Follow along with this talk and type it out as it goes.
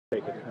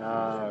Take it.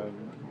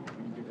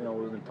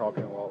 We've been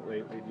talking a lot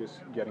lately, just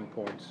getting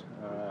points.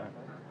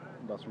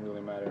 Doesn't really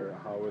matter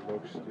how it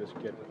looks, just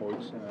get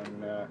points.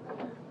 And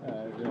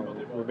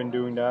we've been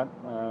doing that.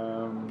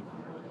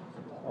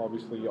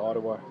 Obviously,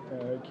 Ottawa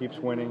keeps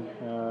winning,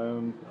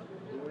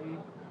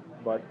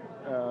 but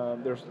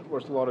there's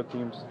a lot of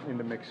teams in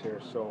the mix here.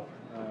 So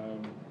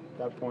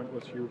that point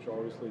was huge.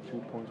 Obviously, 2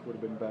 points would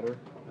have been better,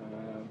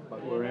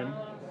 but we're in,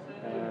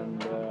 and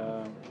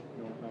now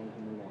we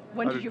can move on.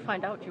 When did you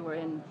find out you were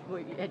in?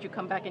 Had you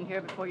come back in here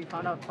before you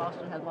found out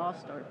Boston had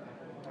lost, or?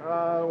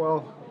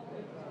 Well,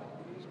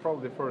 it's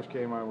probably the first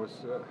game I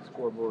was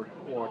scoreboard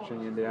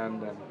watching in the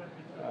end,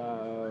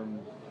 and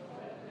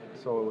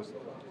so it was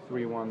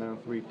 3-1, then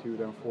 3-2,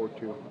 then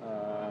 4-2.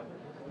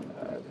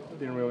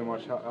 Didn't really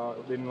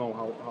didn't know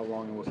how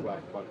long it was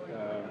left, but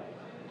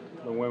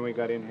when we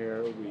got in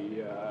here,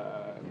 we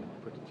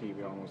put the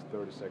TV on, almost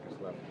 30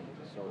 seconds left,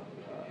 so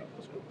it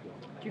was good.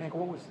 Henrik,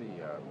 what was the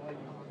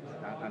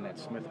on that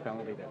Smith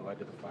penalty that led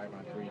to the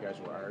 5-on-3? You guys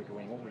were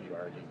arguing. What were you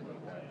arguing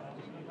about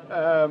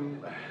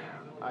that?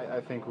 I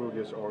think we were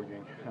just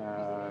arguing.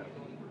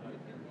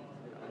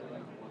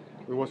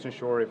 We wasn't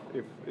sure if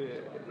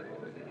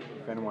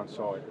anyone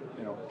saw it.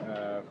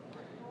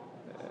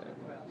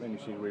 When you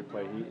see the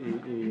replay,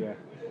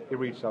 he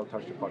reached out,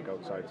 touched the puck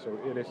outside. So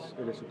it is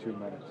a 2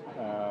 minutes.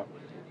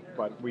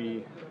 But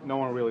no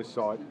one really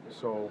saw it.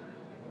 So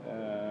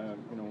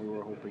we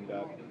were hoping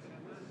that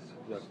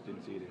the rest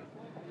didn't see it.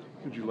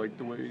 Did you like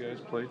the way you guys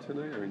played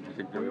tonight, or did you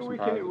think there was some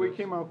positives? We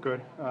came out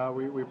good.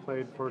 We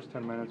played first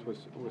 10 minutes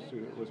was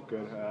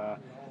good.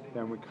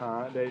 Then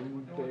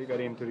they got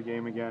into the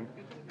game again.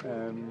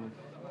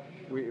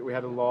 We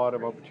had a lot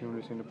of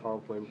opportunities in the power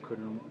play. We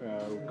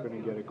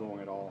couldn't get it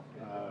going at all.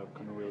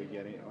 Couldn't really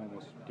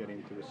almost get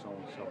into the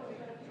zone. So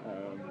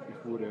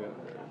if we would have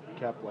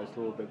capitalized a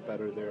little bit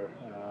better there,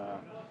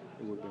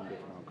 it would have been a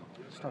different outcome.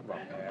 Let's talk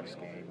about Pav's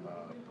game,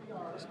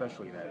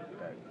 especially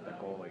that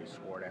goal that he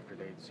scored after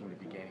they seem to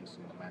be gaining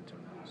some momentum.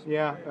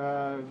 Yeah,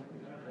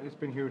 it's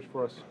been huge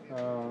for us,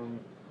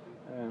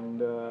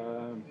 and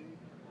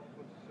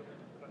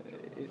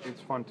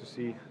it's fun to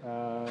see.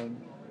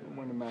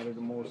 When it mattered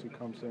the most, he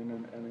comes in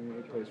and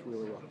he plays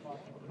really well.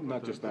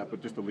 Not just that, but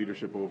just the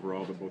leadership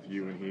overall that both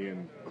you and he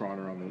and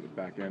Croner on the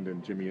back end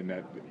and Jimmy and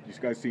Ned. These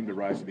guys seem to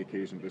rise to the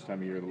occasion at this time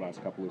of year, the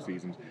last couple of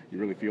seasons. You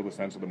really feel the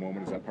sense of the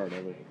moment. Is that part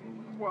of it?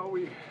 Well,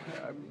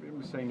 I've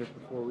been saying this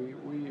before.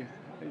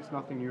 It's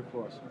nothing new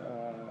for us.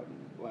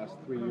 Last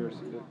 3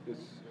 years, this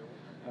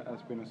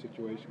has been a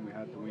situation we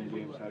had to win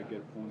games, had to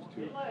get points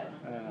to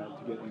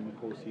get in the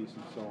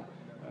postseason. So.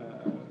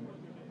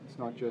 It's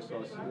not just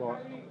us. Well,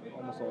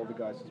 almost all the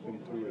guys has been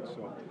through it.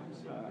 So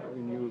we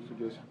knew if we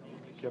just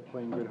kept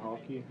playing good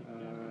hockey,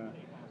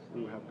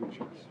 we would have good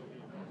chance.